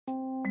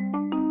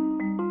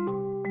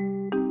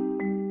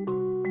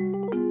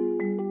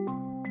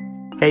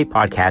Hey,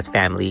 podcast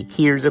family,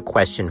 here's a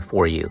question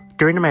for you.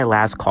 During my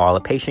last call, a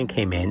patient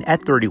came in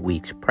at 30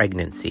 weeks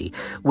pregnancy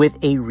with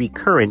a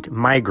recurrent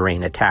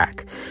migraine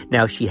attack.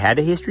 Now, she had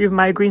a history of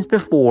migraines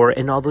before,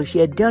 and although she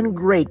had done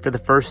great for the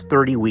first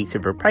 30 weeks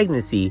of her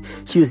pregnancy,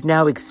 she was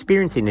now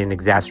experiencing an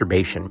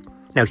exacerbation.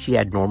 Now, she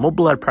had normal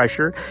blood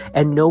pressure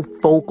and no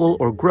focal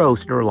or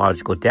gross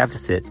neurological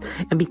deficits,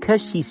 and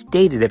because she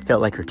stated it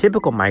felt like her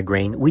typical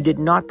migraine, we did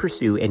not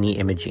pursue any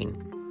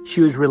imaging.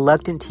 She was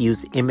reluctant to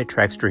use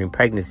Imitrex during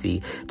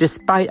pregnancy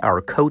despite our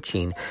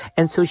coaching,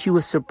 and so she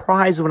was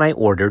surprised when I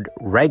ordered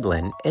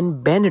Reglan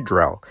and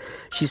Benadryl.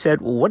 She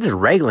said, well, what is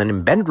Reglan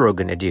and Benadryl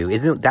going to do?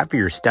 Isn't that for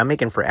your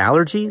stomach and for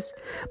allergies?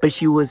 But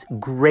she was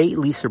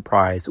greatly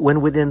surprised when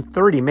within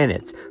 30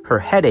 minutes, her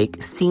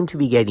headache seemed to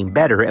be getting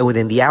better and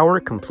within the hour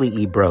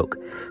completely broke.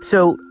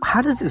 So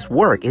how does this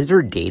work? Is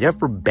there data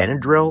for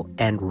Benadryl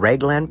and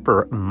Reglan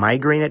for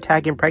migraine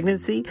attack in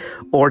pregnancy?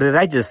 Or did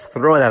I just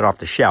throw that off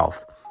the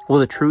shelf? Well,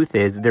 the truth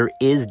is there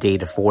is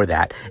data for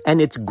that, and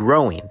it's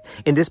growing.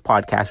 In this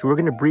podcast, we're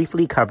going to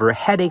briefly cover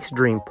headaches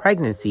during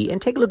pregnancy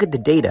and take a look at the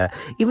data,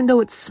 even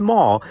though it's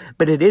small,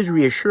 but it is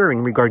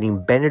reassuring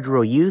regarding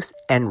Benadryl use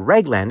and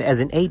Reglan as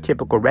an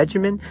atypical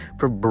regimen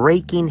for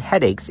breaking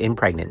headaches in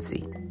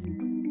pregnancy.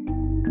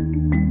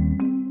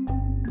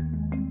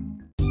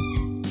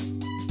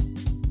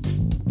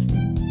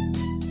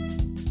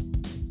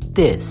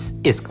 This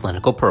is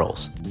Clinical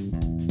Pearls.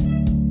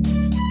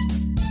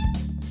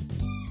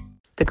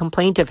 The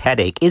complaint of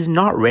headache is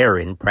not rare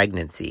in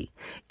pregnancy.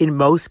 In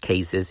most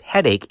cases,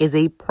 headache is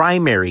a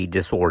primary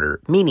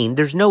disorder, meaning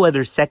there's no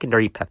other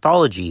secondary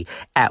pathology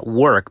at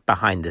work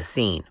behind the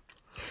scene.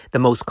 The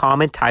most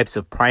common types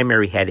of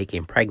primary headache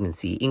in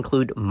pregnancy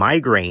include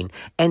migraine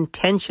and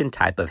tension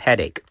type of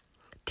headache.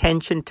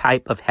 Tension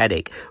type of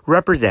headache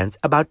represents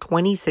about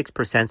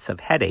 26% of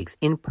headaches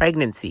in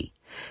pregnancy.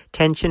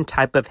 Tension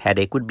type of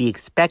headache would be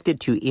expected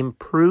to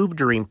improve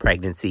during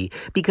pregnancy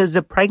because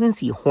the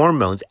pregnancy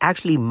hormones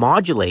actually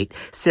modulate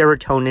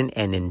serotonin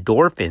and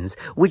endorphins,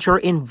 which are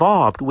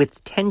involved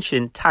with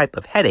tension type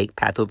of headache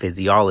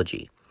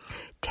pathophysiology.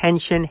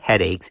 Tension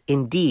headaches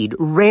indeed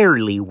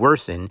rarely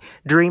worsen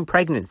during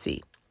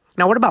pregnancy.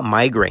 Now, what about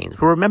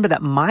migraines? Well, remember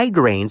that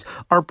migraines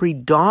are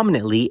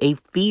predominantly a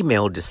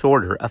female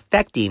disorder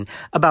affecting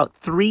about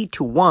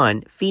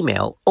 3-to-1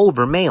 female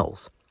over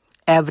males.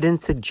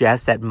 Evidence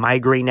suggests that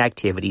migraine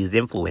activity is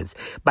influenced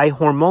by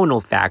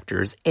hormonal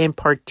factors and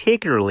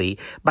particularly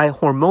by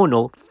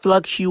hormonal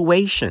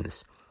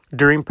fluctuations.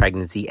 During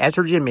pregnancy,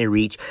 estrogen may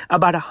reach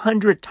about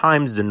 100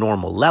 times the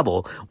normal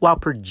level, while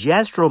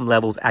progesterone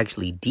levels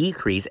actually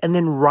decrease and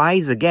then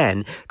rise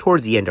again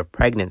towards the end of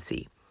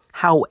pregnancy.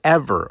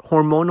 However,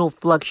 hormonal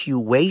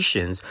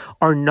fluctuations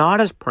are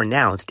not as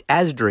pronounced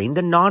as during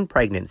the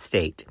non-pregnant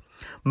state.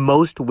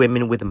 Most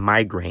women with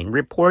migraine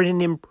report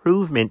an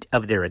improvement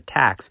of their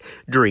attacks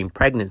during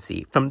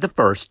pregnancy from the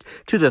first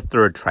to the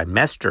third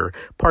trimester,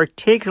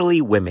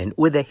 particularly women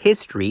with a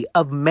history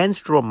of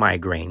menstrual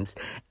migraines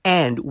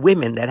and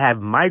women that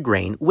have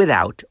migraine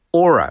without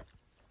aura.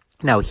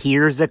 Now,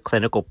 here's a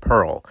clinical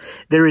pearl.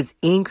 There is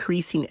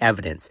increasing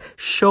evidence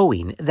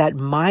showing that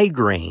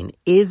migraine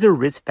is a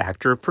risk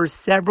factor for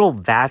several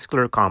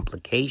vascular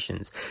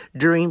complications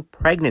during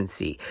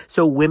pregnancy.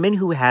 So women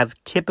who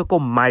have typical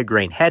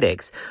migraine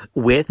headaches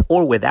with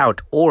or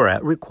without aura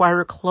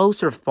require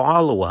closer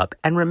follow-up,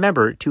 and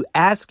remember to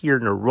ask your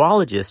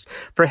neurologist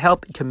for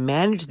help to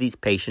manage these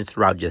patients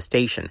throughout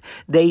gestation.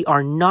 They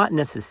are not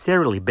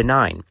necessarily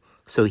benign.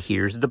 So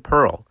here's the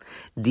pearl.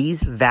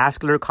 These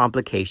vascular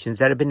complications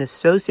that have been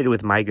associated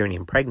with migraine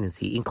in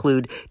pregnancy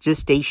include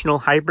gestational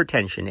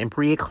hypertension and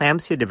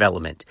preeclampsia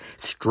development,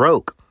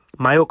 stroke,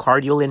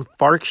 myocardial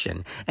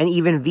infarction, and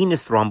even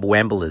venous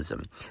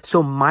thromboembolism.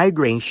 So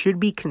migraine should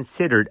be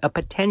considered a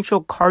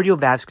potential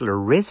cardiovascular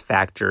risk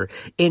factor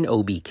in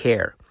OB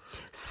care.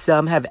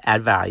 Some have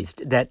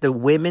advised that the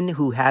women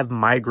who have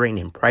migraine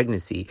in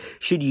pregnancy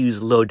should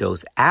use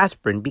low-dose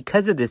aspirin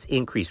because of this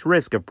increased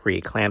risk of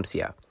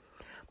preeclampsia.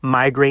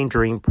 Migraine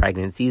during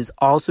pregnancy has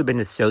also been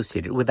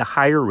associated with a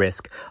higher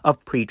risk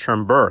of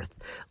preterm birth,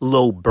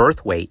 low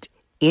birth weight,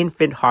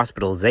 infant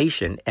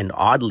hospitalization, and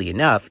oddly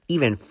enough,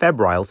 even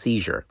febrile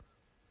seizure.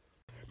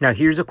 Now,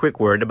 here's a quick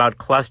word about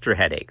cluster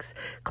headaches.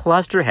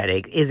 Cluster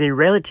headache is a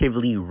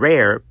relatively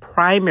rare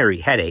primary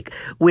headache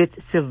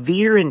with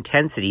severe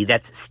intensity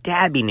that's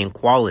stabbing in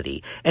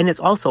quality, and it's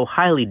also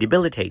highly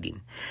debilitating.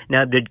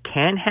 Now, it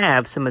can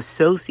have some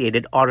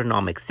associated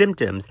autonomic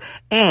symptoms,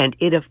 and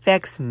it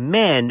affects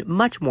men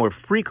much more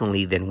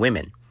frequently than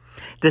women.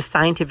 The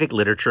scientific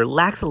literature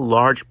lacks a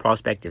large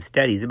prospective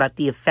studies about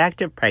the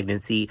effect of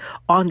pregnancy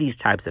on these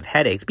types of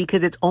headaches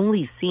because it's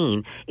only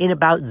seen in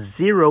about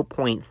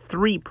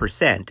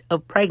 0.3%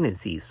 of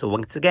pregnancies. So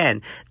once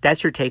again,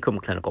 that's your take-home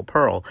clinical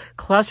pearl.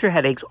 Cluster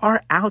headaches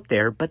are out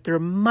there, but they're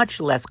much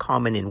less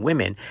common in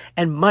women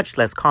and much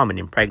less common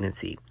in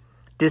pregnancy.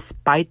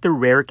 Despite the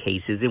rare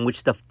cases in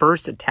which the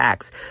first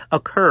attacks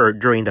occur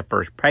during the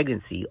first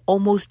pregnancy,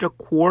 almost a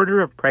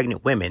quarter of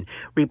pregnant women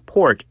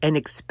report an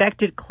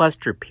expected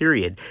cluster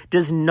period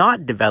does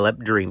not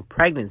develop during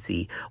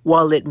pregnancy,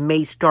 while it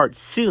may start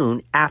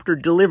soon after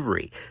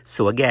delivery.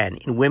 So again,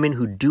 in women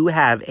who do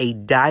have a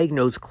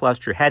diagnosed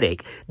cluster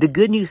headache, the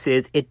good news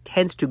is it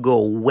tends to go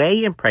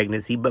away in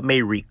pregnancy but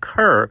may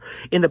recur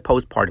in the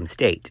postpartum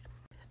state.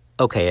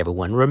 Okay,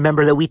 everyone,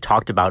 remember that we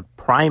talked about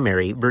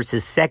primary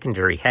versus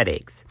secondary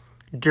headaches.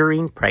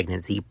 During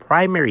pregnancy,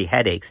 primary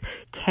headaches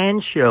can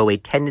show a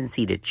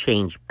tendency to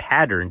change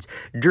patterns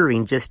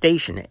during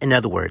gestation. In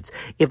other words,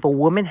 if a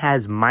woman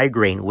has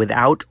migraine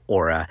without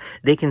aura,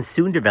 they can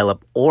soon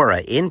develop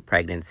aura in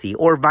pregnancy,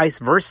 or vice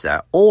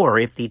versa. Or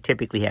if they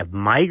typically have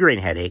migraine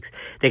headaches,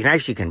 they can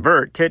actually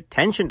convert to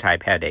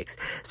tension-type headaches.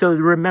 So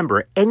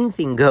remember,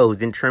 anything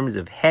goes in terms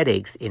of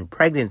headaches in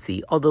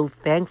pregnancy, although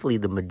thankfully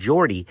the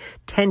majority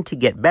tend to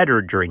get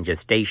better during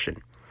gestation.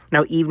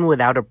 Now, even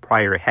without a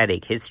prior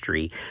headache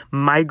history,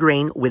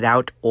 migraine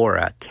without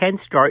aura can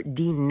start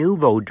de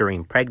novo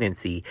during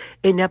pregnancy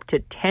in up to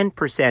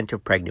 10%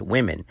 of pregnant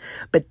women.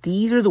 But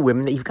these are the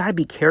women that you've got to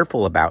be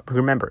careful about.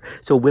 Remember,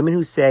 so women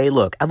who say,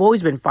 look, I've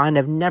always been fine,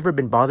 I've never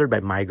been bothered by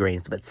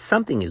migraines, but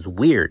something is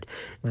weird.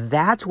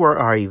 That's where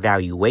our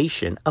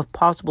evaluation of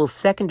possible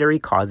secondary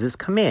causes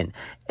come in,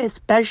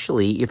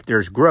 especially if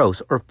there's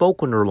gross or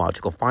focal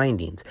neurological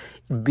findings.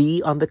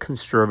 Be on the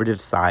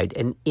conservative side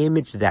and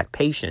image that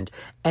patient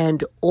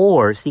and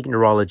or seek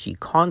neurology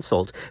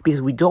consult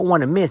because we don't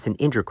want to miss an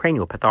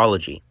intracranial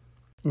pathology.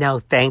 Now,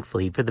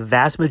 thankfully, for the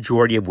vast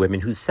majority of women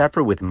who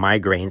suffer with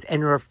migraines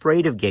and are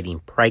afraid of getting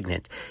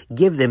pregnant,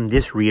 give them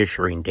this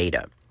reassuring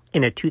data.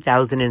 In a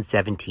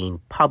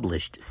 2017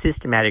 published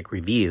systematic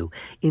review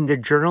in the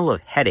Journal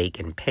of Headache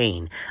and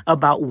Pain,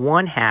 about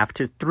 1/2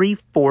 to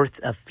 3/4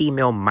 of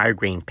female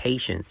migraine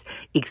patients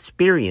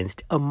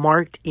experienced a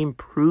marked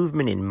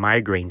improvement in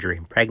migraine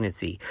during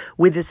pregnancy,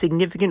 with a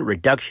significant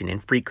reduction in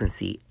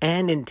frequency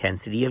and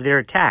intensity of their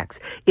attacks,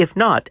 if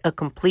not a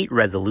complete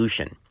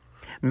resolution.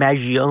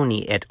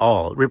 Maggioni et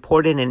al.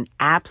 Reported an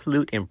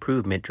absolute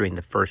improvement during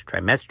the first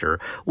trimester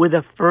with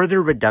a further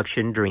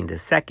reduction during the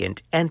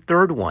second and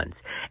third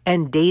ones.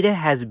 And data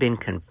has been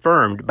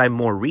confirmed by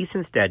more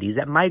recent studies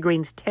that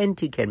migraines tend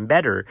to get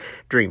better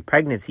during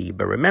pregnancy.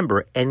 But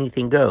remember,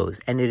 anything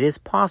goes, and it is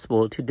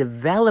possible to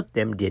develop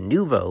them de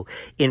novo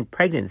in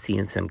pregnancy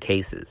in some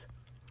cases.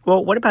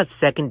 Well, what about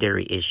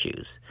secondary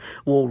issues?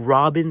 Well,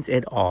 Robbins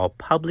et al.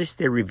 Published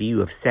their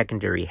review of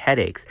secondary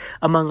headaches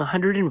among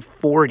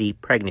 140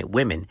 pregnant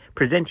women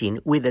presenting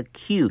with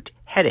acute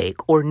headache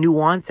or new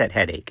onset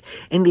headache,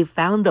 and they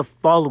found the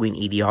following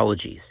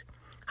etiologies.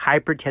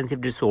 Hypertensive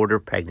disorder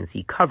of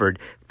pregnancy covered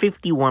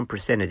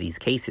 51% of these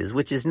cases,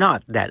 which is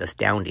not that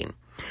astounding.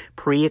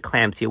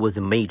 Preeclampsia was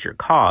a major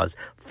cause,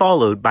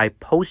 followed by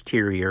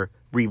posterior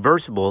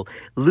reversible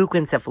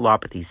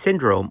leukoencephalopathy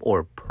syndrome,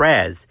 or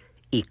PRES,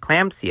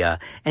 eclampsia,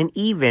 and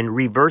even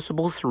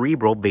reversible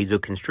cerebral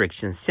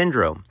vasoconstriction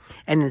syndrome.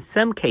 And in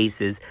some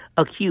cases,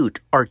 acute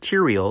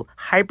arterial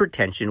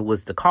hypertension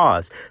was the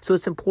cause. So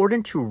it's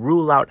important to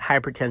rule out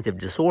hypertensive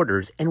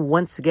disorders. And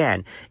once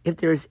again, if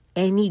there's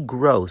any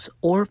gross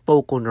or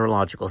focal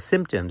neurological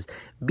symptoms,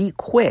 be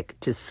quick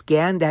to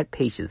scan that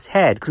patient's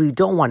head because you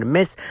don't want to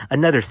miss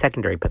another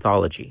secondary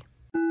pathology.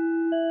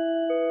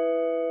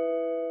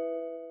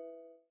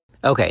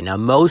 Okay, now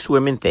most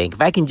women think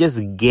if I can just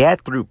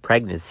get through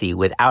pregnancy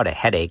without a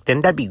headache, then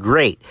that'd be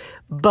great.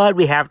 But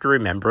we have to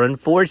remember,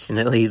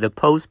 unfortunately, the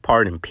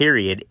postpartum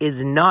period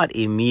is not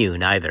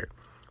immune either.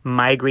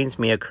 Migraines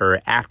may occur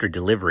after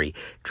delivery,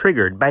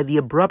 triggered by the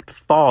abrupt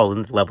fall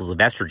in the levels of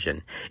estrogen.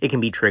 It can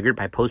be triggered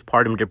by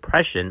postpartum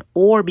depression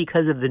or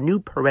because of the new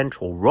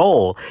parental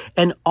role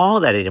and all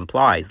that it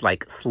implies,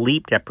 like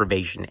sleep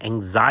deprivation,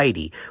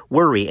 anxiety,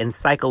 worry, and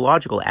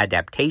psychological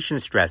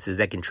adaptation stresses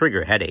that can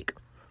trigger headache.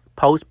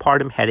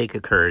 Postpartum headache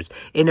occurs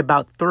in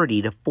about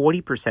 30 to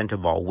 40%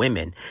 of all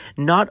women,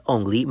 not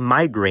only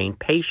migraine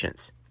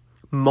patients.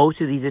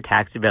 Most of these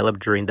attacks develop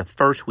during the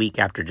first week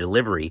after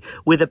delivery,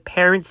 with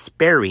apparent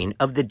sparing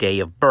of the day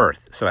of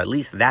birth, so at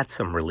least that's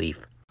some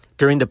relief.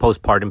 During the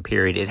postpartum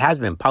period, it has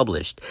been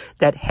published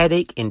that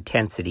headache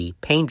intensity,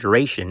 pain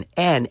duration,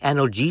 and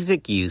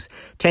analgesic use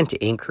tend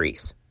to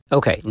increase.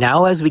 Okay,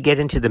 now as we get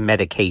into the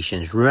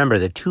medications, remember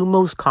the two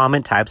most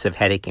common types of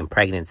headache in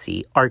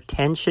pregnancy are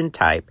tension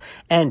type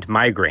and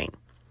migraine.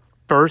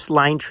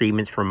 First-line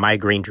treatments for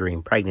migraine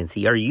during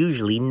pregnancy are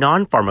usually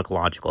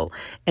non-pharmacological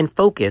and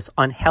focus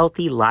on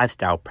healthy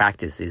lifestyle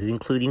practices,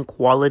 including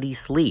quality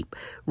sleep,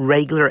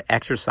 regular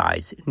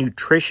exercise,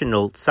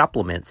 nutritional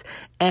supplements,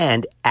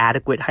 and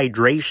adequate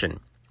hydration.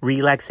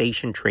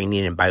 Relaxation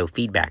training and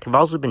biofeedback have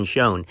also been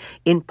shown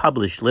in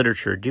published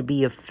literature to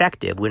be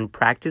effective when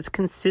practiced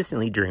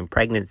consistently during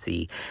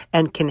pregnancy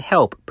and can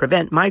help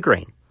prevent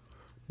migraine.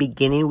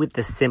 Beginning with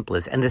the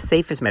simplest and the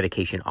safest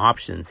medication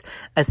options,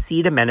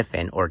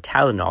 acetaminophen or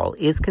Tylenol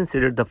is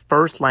considered the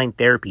first-line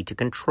therapy to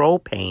control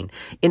pain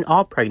in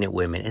all pregnant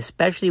women,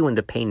 especially when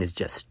the pain is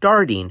just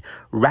starting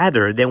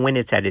rather than when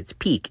it's at its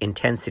peak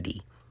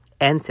intensity.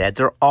 NSAIDs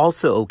are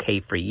also okay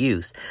for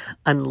use,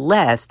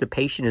 unless the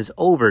patient is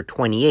over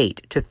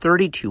 28 to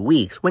 32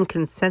 weeks when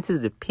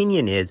consensus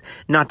opinion is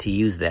not to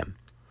use them.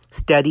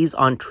 Studies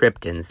on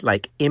triptans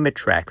like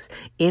Imitrex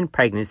in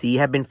pregnancy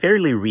have been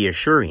fairly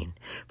reassuring.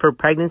 For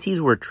pregnancies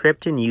where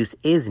triptan use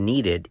is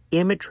needed,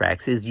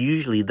 Imitrex is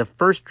usually the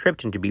first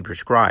triptan to be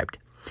prescribed.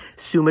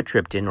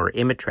 Sumatriptan or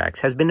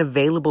Imitrex has been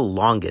available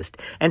longest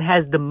and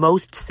has the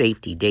most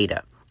safety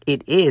data.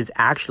 It is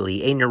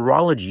actually a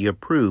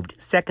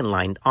neurology-approved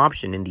second-line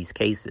option in these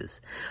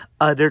cases.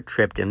 Other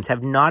triptans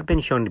have not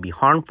been shown to be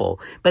harmful,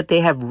 but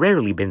they have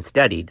rarely been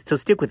studied, so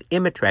stick with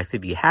Imitrex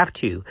if you have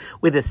to,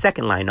 with a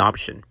second-line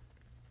option.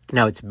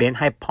 Now, it's been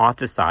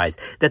hypothesized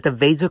that the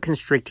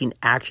vasoconstricting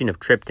action of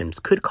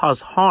triptans could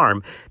cause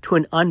harm to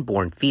an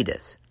unborn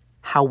fetus.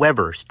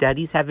 However,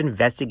 studies have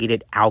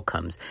investigated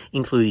outcomes,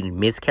 including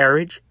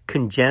miscarriage,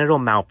 congenital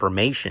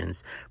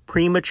malformations,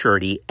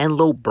 prematurity, and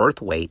low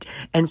birth weight,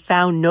 and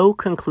found no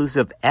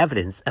conclusive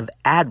evidence of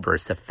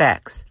adverse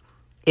effects.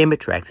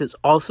 Imitrex is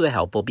also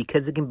helpful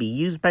because it can be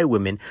used by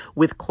women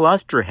with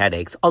cluster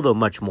headaches, although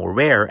much more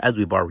rare, as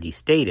we've already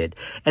stated,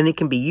 and it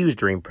can be used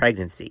during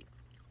pregnancy.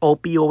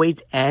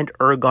 Opioids and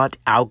ergot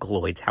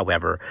alkaloids,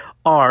 however,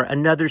 are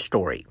another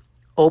story.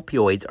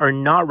 Opioids are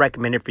not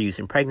recommended for use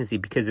in pregnancy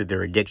because of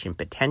their addiction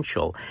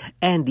potential,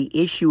 and the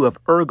issue of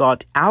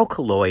ergot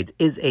alkaloids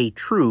is a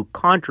true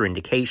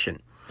contraindication.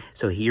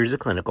 So here's a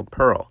clinical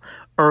pearl.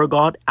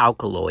 Ergot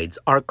alkaloids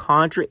are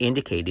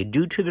contraindicated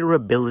due to their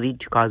ability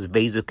to cause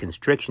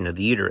vasoconstriction of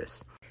the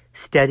uterus.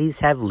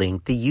 Studies have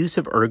linked the use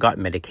of ergot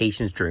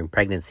medications during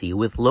pregnancy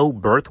with low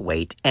birth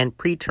weight and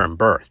preterm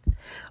birth.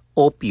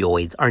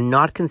 Opioids are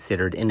not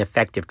considered an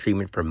effective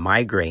treatment for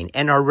migraine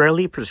and are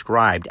rarely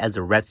prescribed as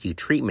a rescue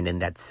treatment in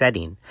that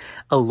setting.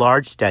 A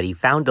large study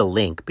found a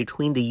link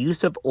between the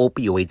use of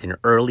opioids in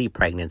early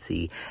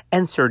pregnancy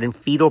and certain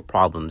fetal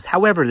problems.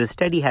 However, the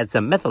study had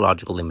some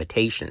methodological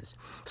limitations.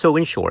 So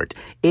in short,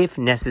 if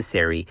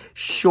necessary,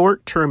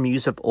 short-term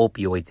use of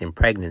opioids in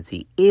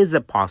pregnancy is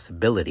a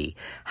possibility.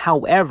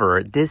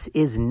 However, this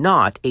is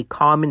not a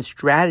common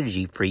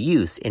strategy for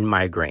use in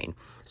migraine.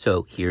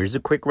 So here's a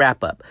quick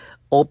wrap-up.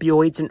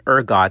 Opioids and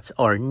ergots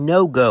are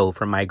no-go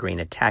for migraine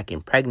attack in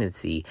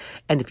pregnancy,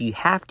 and if you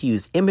have to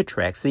use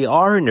Imitrex, they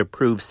are an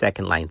approved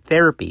second-line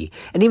therapy.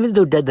 And even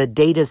though the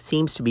data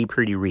seems to be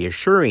pretty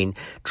reassuring,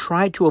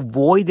 try to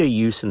avoid their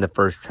use in the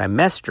first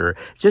trimester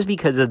just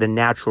because of the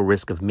natural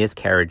risk of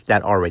miscarriage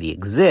that already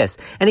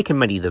exists, and it can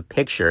muddy the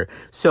picture.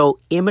 So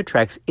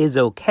Imitrex is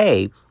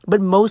okay,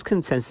 but most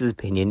consensus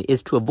opinion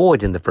is to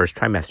avoid in the first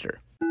trimester.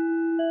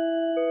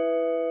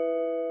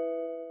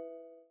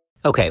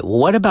 Okay, well,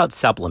 what about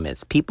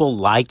supplements? People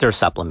like their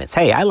supplements.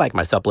 Hey, I like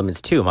my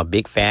supplements too. I'm a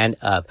big fan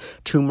of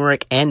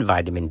turmeric and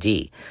vitamin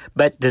D.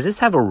 But does this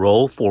have a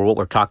role for what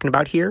we're talking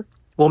about here?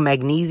 Well,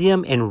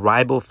 magnesium and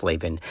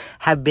riboflavin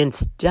have been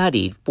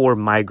studied for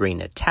migraine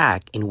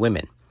attack in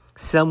women.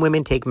 Some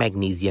women take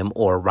magnesium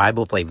or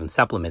riboflavin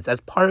supplements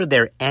as part of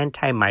their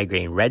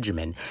anti-migraine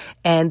regimen,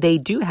 and they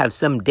do have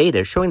some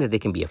data showing that they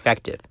can be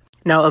effective.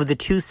 Now, of the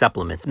two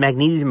supplements,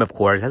 magnesium, of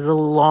course, has a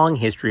long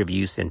history of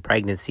use in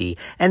pregnancy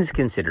and is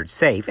considered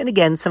safe. And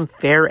again, some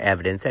fair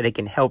evidence that it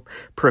can help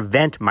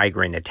prevent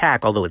migraine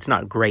attack, although it's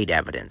not great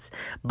evidence.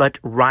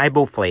 But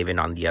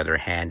riboflavin, on the other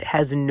hand,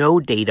 has no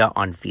data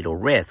on fetal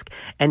risk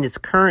and is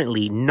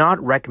currently not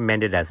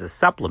recommended as a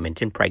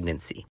supplement in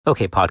pregnancy.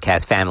 Okay,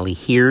 podcast family,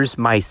 here's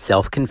my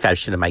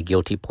self-confession of my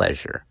guilty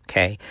pleasure,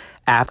 okay?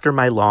 After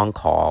my long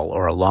call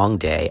or a long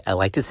day, I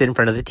like to sit in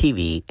front of the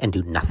TV and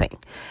do nothing.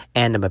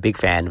 And I'm a big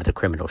fan of the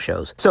criminal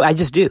shows. So I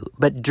just do.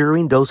 But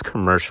during those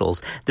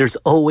commercials, there's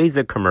always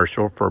a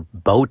commercial for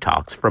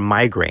Botox for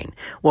migraine.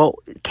 Well,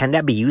 can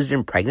that be used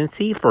in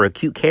pregnancy for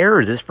acute care,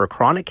 or is this for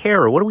chronic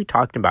care, or what are we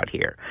talking about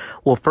here?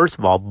 Well, first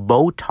of all,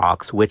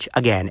 Botox, which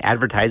again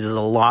advertises a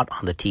lot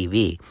on the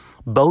TV,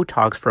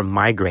 Botox for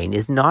migraine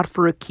is not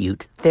for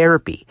acute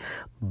therapy.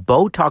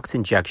 Botox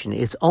injection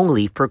is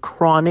only for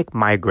chronic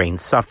migraine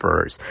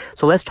sufferers.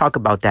 So let's talk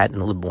about that in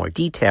a little more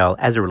detail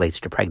as it relates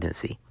to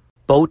pregnancy.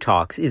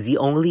 Botox is the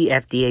only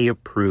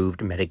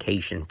FDA-approved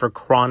medication for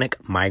chronic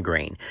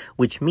migraine,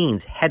 which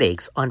means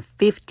headaches on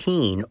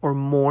 15 or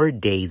more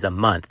days a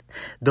month.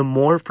 The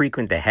more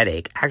frequent the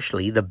headache,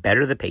 actually, the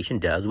better the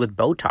patient does with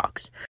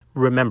Botox.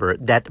 Remember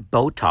that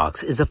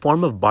Botox is a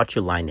form of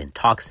botulinum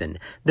toxin,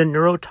 the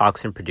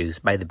neurotoxin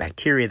produced by the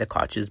bacteria that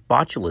causes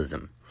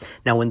botulism.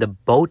 Now, when the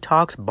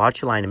Botox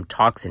botulinum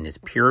toxin is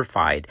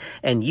purified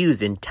and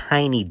used in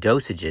tiny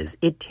dosages,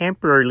 it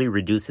temporarily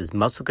reduces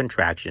muscle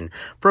contraction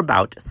for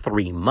about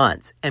 3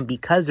 months. And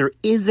because there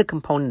is a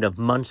component of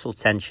muscle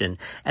tension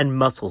and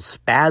muscle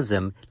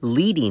spasm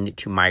leading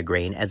to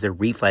migraine as a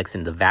reflex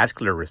in the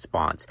vascular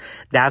response,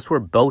 that's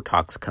where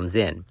Botox comes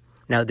in.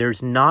 Now,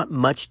 there's not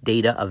much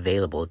data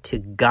available to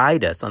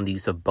guide us on the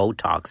use of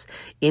Botox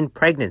in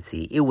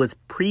pregnancy. It was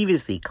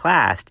previously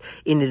classed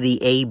into the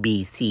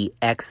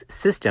ABCX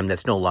system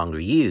that's no longer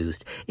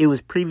used. It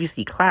was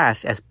previously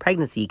classed as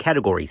pregnancy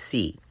category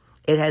C.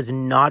 It has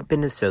not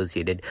been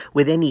associated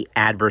with any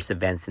adverse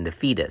events in the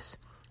fetus.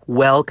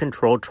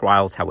 Well-controlled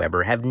trials,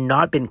 however, have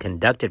not been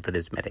conducted for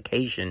this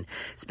medication,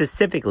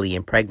 specifically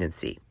in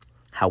pregnancy.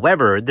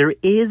 However, there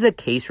is a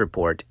case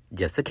report,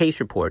 just a case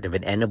report of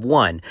an N of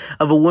 1,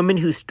 of a woman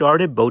who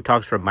started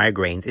Botox for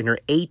migraines in her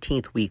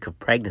 18th week of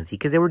pregnancy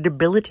because they were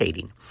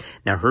debilitating.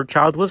 Now, her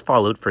child was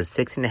followed for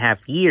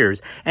 6.5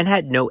 years and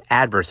had no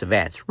adverse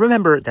events.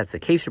 Remember, that's a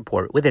case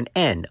report with an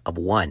N of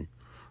 1.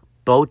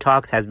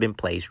 Botox has been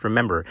placed,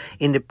 remember,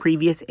 in the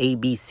previous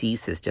ABC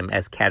system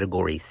as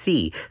Category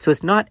C. So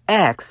it's not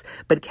X,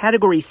 but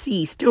Category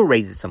C still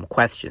raises some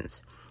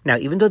questions. Now,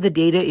 even though the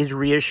data is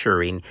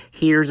reassuring,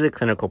 here's a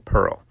clinical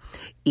pearl.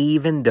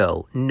 Even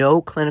though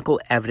no clinical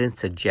evidence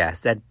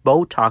suggests that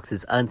Botox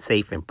is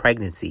unsafe in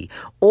pregnancy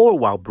or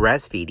while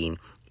breastfeeding,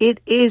 it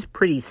is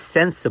pretty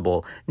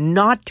sensible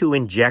not to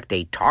inject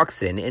a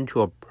toxin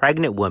into a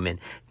pregnant woman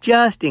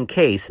just in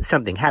case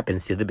something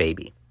happens to the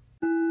baby.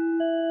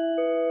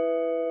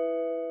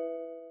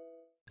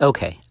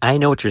 Okay, I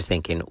know what you're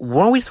thinking.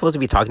 Weren't we supposed to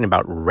be talking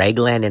about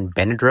Reglan and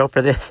Benadryl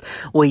for this?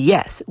 Well,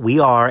 yes, we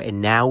are,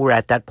 and now we're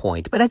at that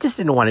point. But I just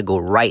didn't want to go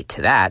right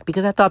to that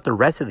because I thought the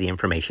rest of the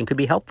information could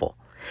be helpful.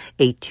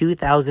 A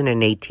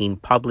 2018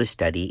 published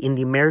study in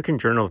the American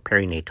Journal of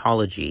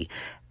Perinatology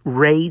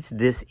raised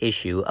this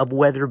issue of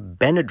whether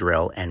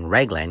Benadryl and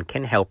Reglan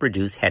can help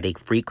reduce headache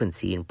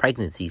frequency in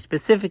pregnancy,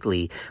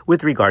 specifically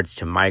with regards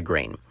to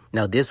migraine.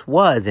 Now, this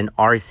was an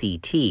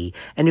RCT,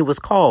 and it was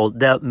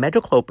called the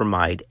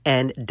metoclopramide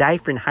and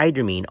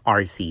diphenhydramine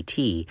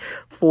RCT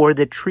for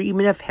the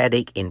treatment of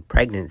headache in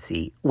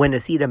pregnancy when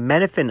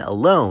acetaminophen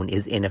alone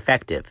is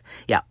ineffective.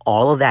 Yeah,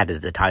 all of that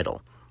is the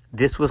title.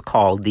 This was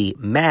called the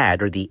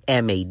MAD or the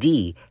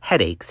MAD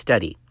headache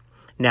study.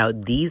 Now,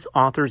 these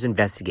authors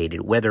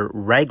investigated whether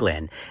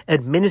Reglan,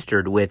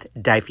 administered with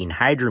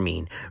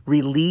diphenhydramine,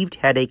 relieved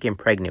headache in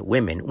pregnant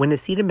women when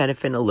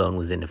acetaminophen alone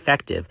was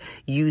ineffective,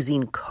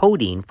 using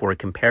codeine for a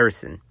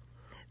comparison.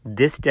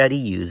 This study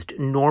used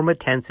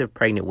normotensive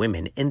pregnant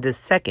women in the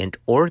second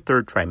or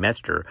third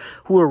trimester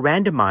who were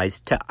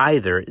randomized to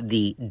either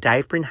the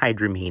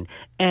diphenhydramine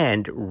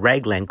and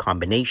Reglan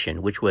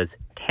combination, which was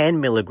 10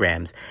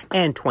 milligrams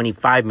and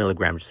 25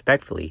 milligrams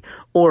respectively,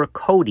 or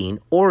codeine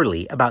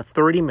orally, about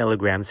 30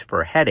 milligrams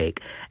for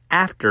headache,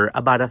 after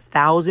about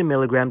 1,000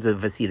 milligrams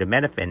of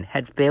acetaminophen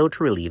had failed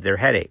to relieve their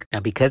headache.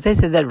 Now, because I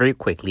said that very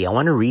quickly, I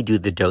want to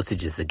redo the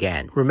dosages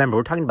again. Remember,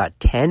 we're talking about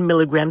 10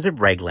 milligrams of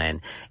Reglan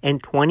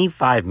and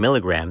 25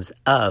 milligrams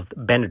of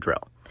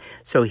Benadryl.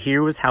 So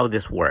here was how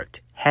this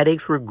worked.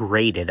 Headaches were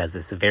graded as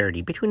a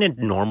severity between a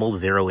normal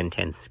 0 and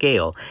 10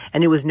 scale,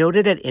 and it was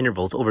noted at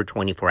intervals over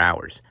 24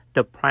 hours.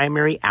 The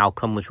primary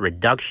outcome was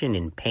reduction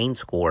in pain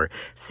score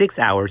 6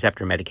 hours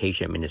after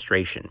medication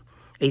administration.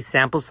 A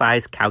sample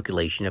size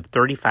calculation of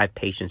 35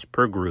 patients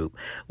per group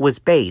was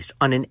based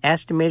on an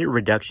estimated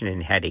reduction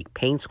in headache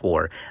pain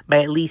score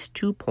by at least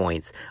 2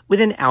 points, with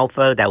an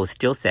alpha that was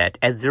still set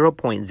at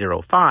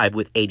 0.05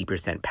 with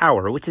 80%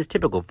 power, which is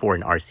typical for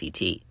an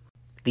RCT.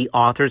 The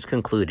authors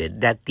concluded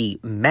that the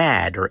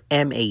MAD or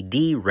MAD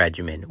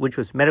regimen, which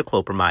was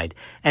metoclopramide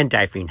and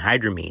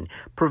diphenhydramine,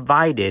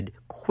 provided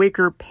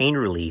quicker pain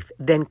relief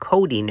than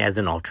codeine as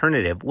an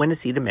alternative when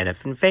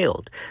acetaminophen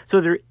failed.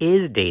 So there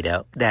is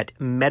data that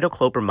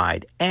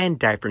metoclopramide and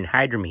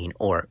diphenhydramine,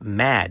 or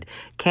MAD,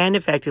 can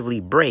effectively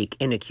break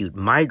an acute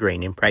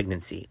migraine in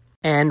pregnancy.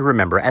 And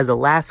remember, as a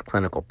last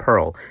clinical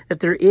pearl, that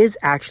there is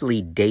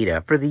actually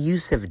data for the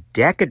use of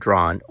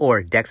Decadron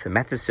or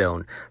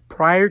dexamethasone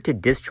prior to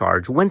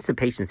discharge once the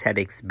patient's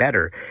headache's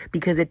better,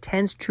 because it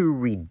tends to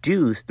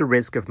reduce the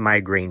risk of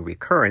migraine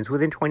recurrence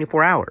within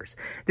 24 hours.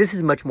 This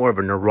is much more of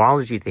a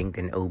neurology thing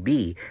than OB,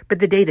 but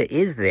the data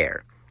is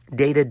there.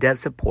 Data does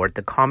support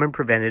the common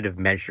preventative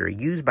measure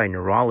used by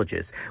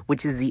neurologists,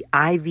 which is the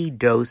IV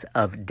dose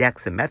of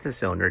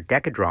dexamethasone or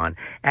Decadron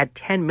at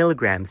 10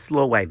 milligrams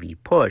slow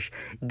IV push,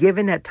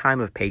 given at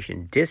time of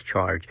patient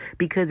discharge,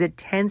 because it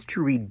tends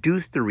to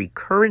reduce the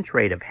recurrence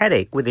rate of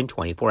headache within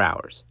 24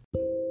 hours.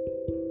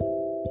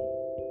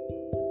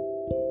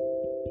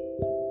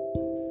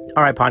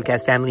 All right,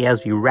 podcast family,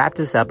 as we wrap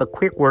this up, a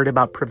quick word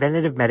about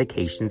preventative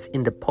medications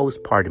in the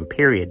postpartum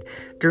period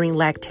during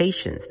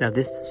lactations. Now,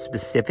 this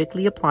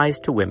specifically applies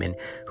to women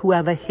who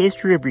have a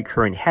history of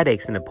recurrent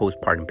headaches in the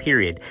postpartum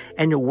period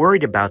and are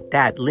worried about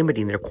that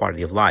limiting their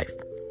quality of life.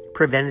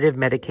 Preventative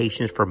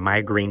medications for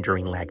migraine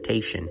during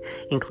lactation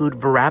include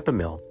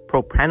verapamil,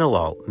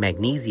 propranolol,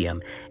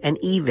 magnesium, and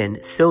even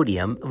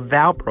sodium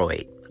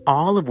valproate,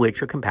 all of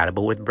which are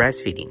compatible with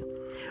breastfeeding.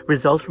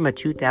 Results from a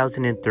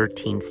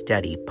 2013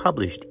 study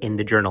published in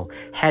the journal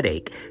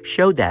Headache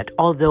showed that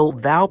although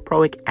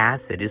valproic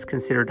acid is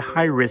considered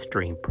high risk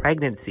during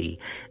pregnancy,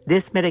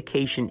 this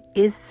medication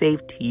is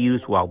safe to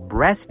use while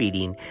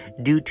breastfeeding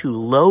due to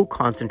low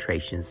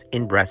concentrations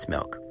in breast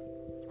milk.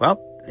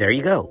 Well, there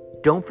you go.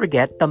 Don't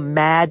forget the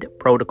MAD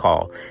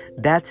protocol.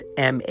 That's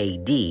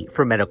MAD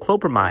for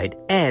metoclopramide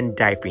and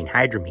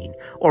diphenhydramine,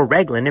 or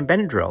Reglan and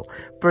Benadryl,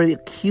 for the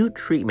acute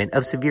treatment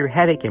of severe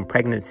headache in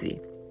pregnancy.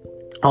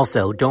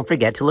 Also, don't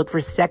forget to look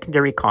for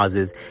secondary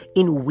causes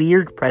in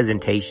weird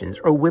presentations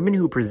or women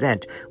who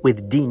present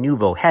with de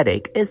novo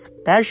headache,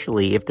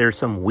 especially if there's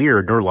some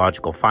weird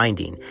neurological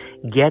finding.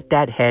 Get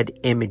that head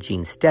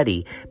imaging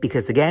study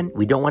because, again,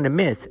 we don't want to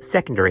miss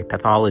secondary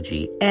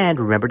pathology. And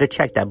remember to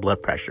check that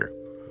blood pressure.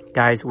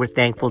 Guys, we're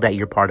thankful that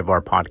you're part of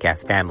our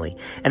podcast family,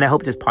 and I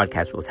hope this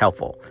podcast was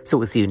helpful. So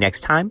we'll see you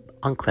next time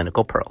on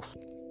Clinical Pearls.